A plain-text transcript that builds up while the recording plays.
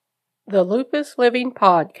The Lupus Living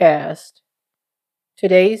Podcast.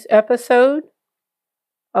 Today's episode,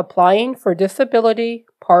 Applying for Disability,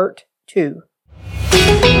 Part 2.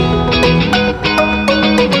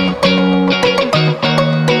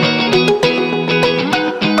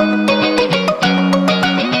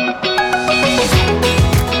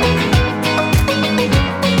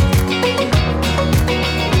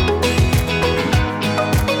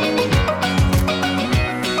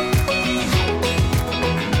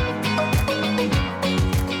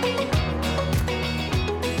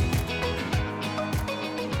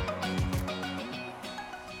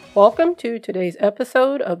 Welcome to today's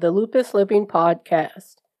episode of the Lupus Living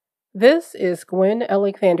Podcast. This is Gwen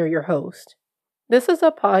Alexander, your host. This is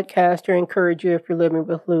a podcast to encourage you if you're living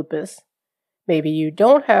with lupus. Maybe you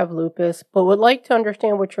don't have lupus, but would like to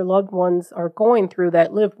understand what your loved ones are going through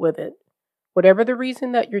that live with it. Whatever the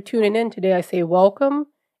reason that you're tuning in today, I say welcome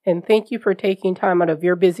and thank you for taking time out of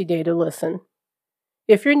your busy day to listen.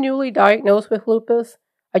 If you're newly diagnosed with lupus,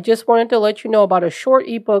 I just wanted to let you know about a short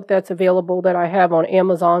ebook that's available that I have on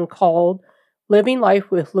Amazon called Living Life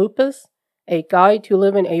with Lupus, a guide to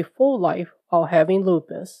living a full life while having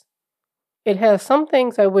lupus. It has some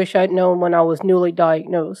things I wish I'd known when I was newly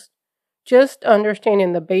diagnosed. Just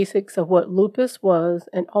understanding the basics of what lupus was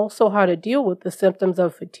and also how to deal with the symptoms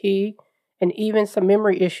of fatigue and even some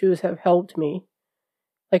memory issues have helped me.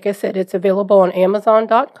 Like I said, it's available on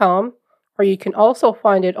Amazon.com. Or you can also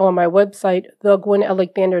find it on my website,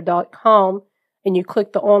 thegwenalexander.com, and you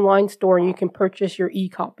click the online store and you can purchase your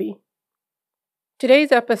e-copy.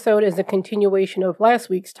 Today's episode is a continuation of last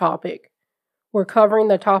week's topic. We're covering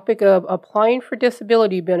the topic of applying for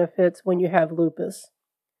disability benefits when you have lupus.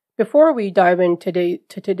 Before we dive into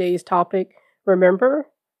today's topic, remember,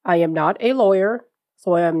 I am not a lawyer,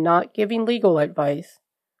 so I am not giving legal advice.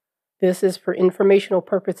 This is for informational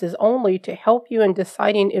purposes only to help you in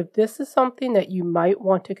deciding if this is something that you might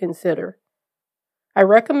want to consider. I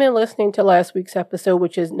recommend listening to last week's episode,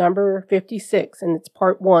 which is number 56, and it's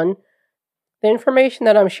part 1. The information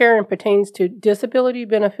that I'm sharing pertains to disability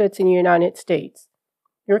benefits in the United States.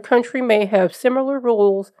 Your country may have similar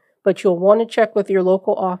rules, but you'll want to check with your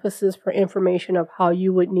local offices for information of how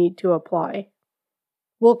you would need to apply.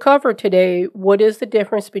 We'll cover today what is the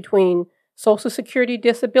difference between Social Security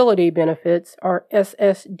Disability Benefits, or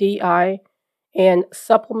SSDI, and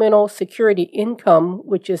Supplemental Security Income,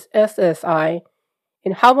 which is SSI,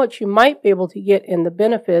 and how much you might be able to get in the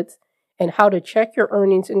benefits, and how to check your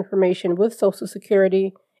earnings information with Social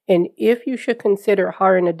Security, and if you should consider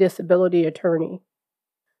hiring a disability attorney.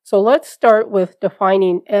 So let's start with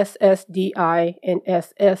defining SSDI and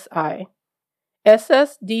SSI.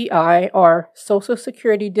 SSDI, or Social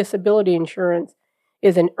Security Disability Insurance,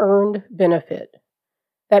 is an earned benefit.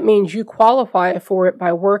 That means you qualify for it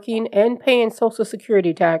by working and paying Social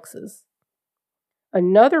Security taxes.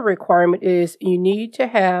 Another requirement is you need to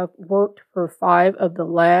have worked for 5 of the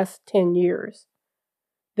last 10 years.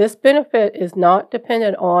 This benefit is not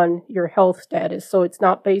dependent on your health status, so it's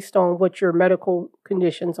not based on what your medical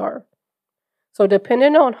conditions are. So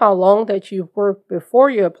depending on how long that you've worked before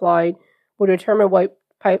you applied will determine what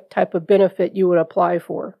type of benefit you would apply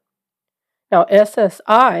for. Now,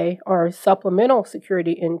 SSI, or Supplemental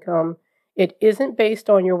Security Income, it isn't based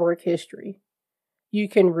on your work history. You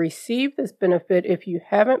can receive this benefit if you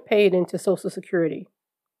haven't paid into Social Security.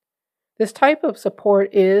 This type of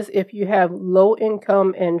support is if you have low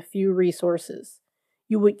income and few resources.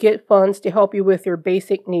 You would get funds to help you with your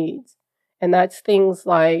basic needs, and that's things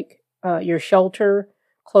like your shelter,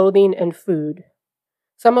 clothing, and food.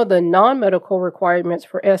 Some of the non-medical requirements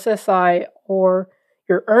for SSI or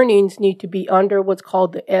your earnings need to be under what's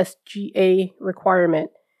called the SGA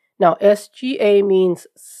requirement. Now, SGA means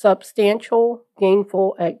substantial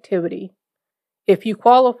gainful activity. If you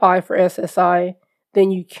qualify for SSI,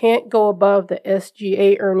 then you can't go above the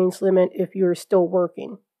SGA earnings limit if you're still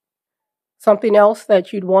working. Something else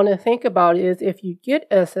that you'd want to think about is if you get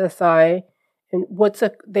SSI, and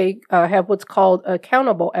they have what's called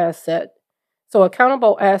accountable asset. So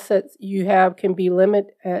accountable assets you have can be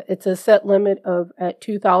it's a set limit of at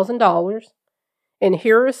 $2,000. And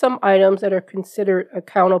here are some items that are considered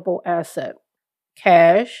accountable asset.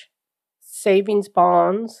 Cash, savings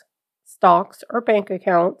bonds, stocks or bank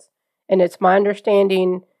accounts. And it's my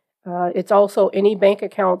understanding it's also any bank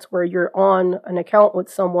accounts where you're on an account with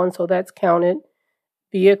someone, so that's counted.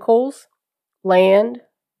 Vehicles, land,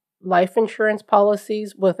 life insurance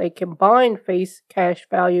policies with a combined face cash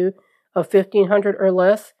value of $1,500 or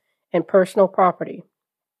less, and personal property.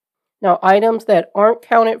 Now, items that aren't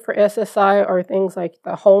counted for SSI are things like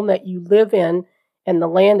the home that you live in and the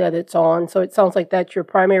land that it's on. So it sounds like that's your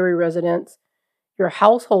primary residence, your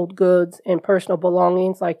household goods and personal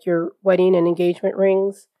belongings like your wedding and engagement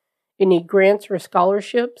rings, any grants or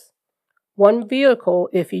scholarships, one vehicle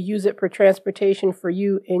if you use it for transportation for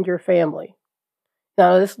you and your family.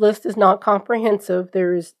 Now, this list is not comprehensive.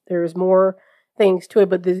 There's more things to it,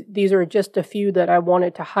 but these are just a few that I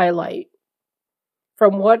wanted to highlight.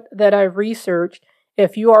 From what that I've researched,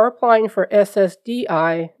 if you are applying for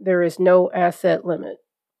SSDI, there is no asset limit.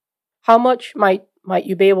 How much might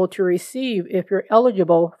you be able to receive if you're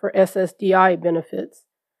eligible for SSDI benefits?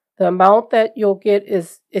 The amount that you'll get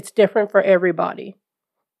it's different for everybody.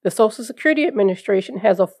 The Social Security Administration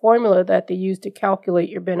has a formula that they use to calculate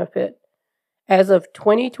your benefit. As of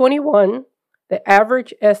 2021, the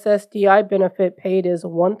average SSDI benefit paid is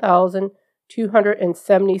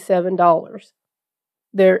 $1,277.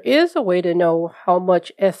 There is a way to know how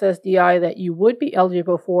much SSDI that you would be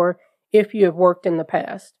eligible for if you have worked in the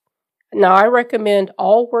past. Now, I recommend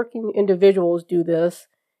all working individuals do this.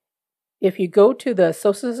 If you go to the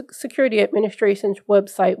Social Security Administration's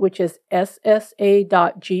website, which is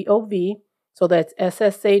ssa.gov, so that's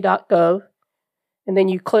ssa.gov, and then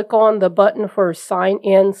you click on the button for sign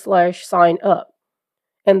in/sign up.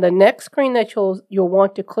 And the next screen that you'll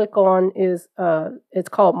want to click on is it's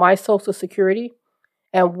called My Social Security.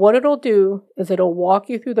 And what it'll do is it'll walk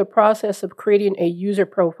you through the process of creating a user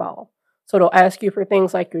profile. So it'll ask you for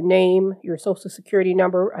things like your name, your social security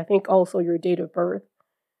number, I think also your date of birth.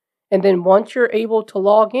 And then once you're able to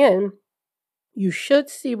log in, you should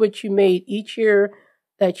see what you made each year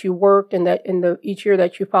that you worked and that each year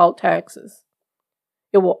that you filed taxes.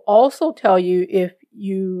 It will also tell you if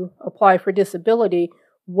you apply for disability,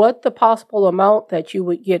 what the possible amount that you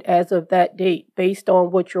would get as of that date based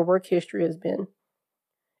on what your work history has been.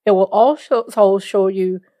 It will also show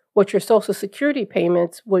you what your Social Security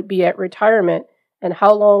payments would be at retirement and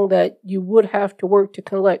how long that you would have to work to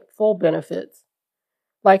collect full benefits.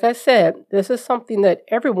 Like I said, this is something that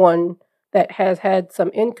everyone that has had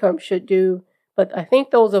some income should do, but I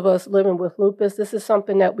think those of us living with lupus, this is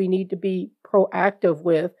something that we need to be proactive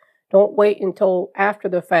with. Don't wait until after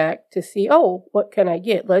the fact to see, oh, what can I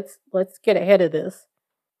get? Let's get ahead of this.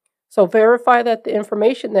 So verify that the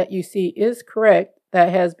information that you see is correct that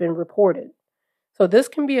has been reported. So this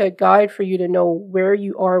can be a guide for you to know where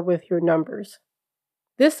you are with your numbers.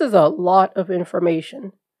 This is a lot of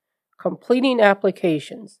information. Completing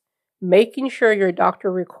applications, making sure your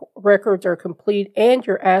doctor records are complete and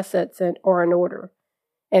your assets are in order.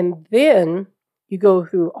 And then you go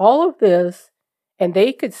through all of this and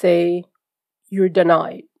they could say you're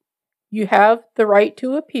denied. You have the right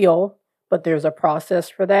to appeal, but there's a process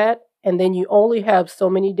for that. And then you only have so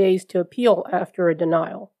many days to appeal after a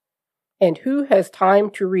denial. And who has time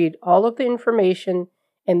to read all of the information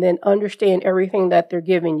and then understand everything that they're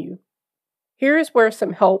giving you? Here's where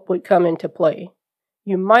some help would come into play.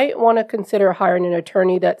 You might want to consider hiring an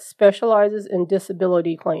attorney that specializes in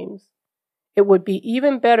disability claims. It would be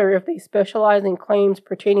even better if they specialize in claims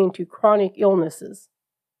pertaining to chronic illnesses.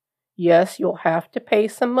 Yes, you'll have to pay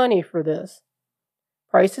some money for this.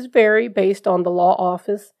 Prices vary based on the law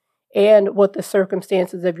office and what the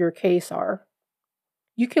circumstances of your case are.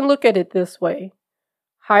 You can look at it this way.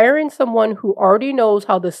 Hiring someone who already knows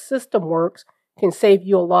how the system works can save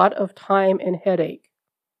you a lot of time and headache.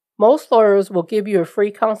 Most lawyers will give you a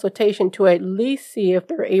free consultation to at least see if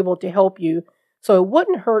they're able to help you, so it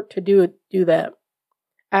wouldn't hurt to do that.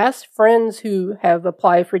 Ask friends who have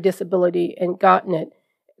applied for disability and gotten it,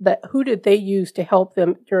 who did they use to help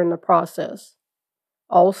them during the process.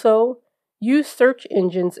 Also, use search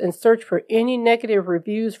engines and search for any negative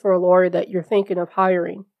reviews for a lawyer that you're thinking of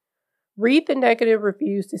hiring. Read the negative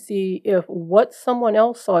reviews to see if what someone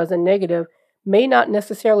else saw as a negative may not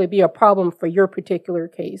necessarily be a problem for your particular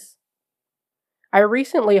case. I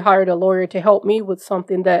recently hired a lawyer to help me with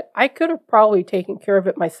something that I could have probably taken care of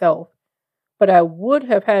it myself, but I would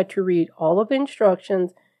have had to read all of the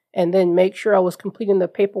instructions and then make sure I was completing the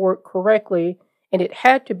paperwork correctly, and it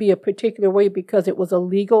had to be a particular way because it was a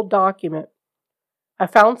legal document. I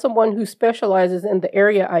found someone who specializes in the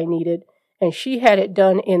area I needed, and she had it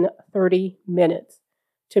done in 30 minutes.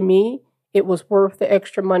 To me, it was worth the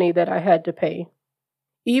extra money that I had to pay.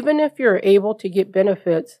 Even if you're able to get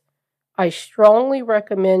benefits, I strongly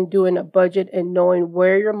recommend doing a budget and knowing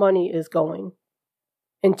where your money is going.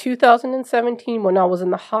 In 2017, when I was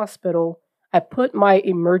in the hospital, I put my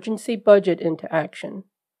emergency budget into action.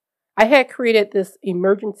 I had created this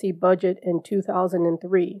emergency budget in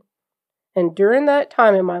 2003, and during that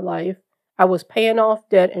time in my life, I was paying off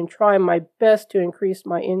debt and trying my best to increase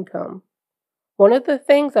my income. One of the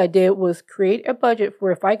things I did was create a budget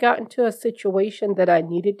for if I got into a situation that I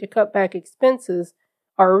needed to cut back expenses,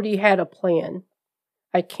 I already had a plan.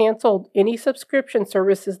 I canceled any subscription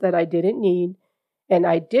services that I didn't need, and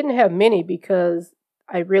I didn't have many because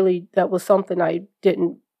that was something I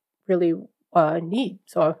didn't really need,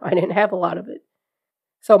 so I didn't have a lot of it.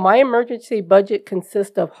 So my emergency budget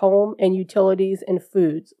consists of home and utilities and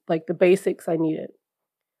foods, like the basics I needed.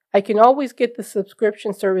 I can always get the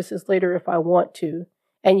subscription services later if I want to.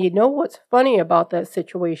 And you know what's funny about that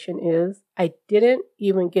situation is I didn't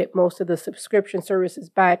even get most of the subscription services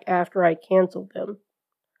back after I canceled them.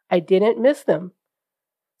 I didn't miss them.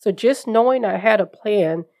 So just knowing I had a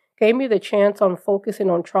plan gave me the chance on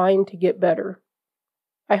focusing on trying to get better.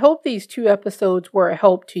 I hope these 2 episodes were a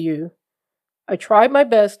help to you. I tried my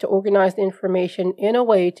best to organize the information in a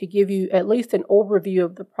way to give you at least an overview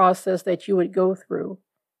of the process that you would go through.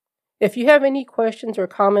 If you have any questions or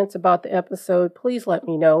comments about the episode, please let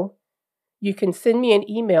me know. You can send me an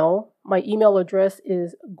email. My email address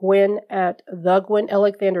is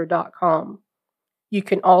gwen@thegwenalexander.com. You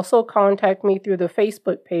can also contact me through the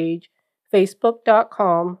Facebook page,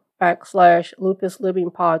 facebook.com/Lupus Living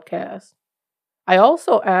Podcast. I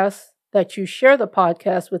also ask that you share the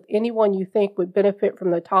podcast with anyone you think would benefit from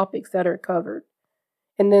the topics that are covered.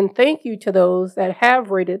 And then thank you to those that have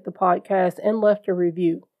rated the podcast and left a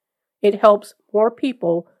review. It helps more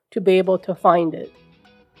people to be able to find it.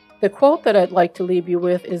 The quote that I'd like to leave you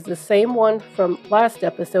with is the same one from last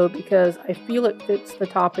episode because I feel it fits the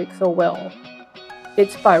topic so well.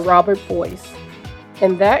 It's by Robert Boyce.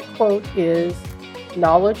 And that quote is,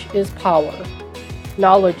 "Knowledge is power.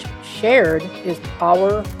 Knowledge shared is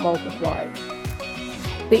power multiplied."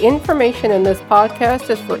 The information in this podcast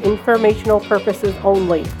is for informational purposes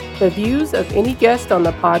only. The views of any guest on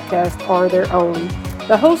the podcast are their own.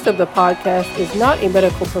 The host of the podcast is not a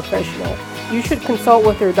medical professional. You should consult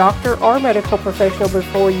with your doctor or medical professional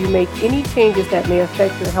before you make any changes that may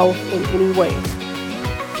affect your health in any way.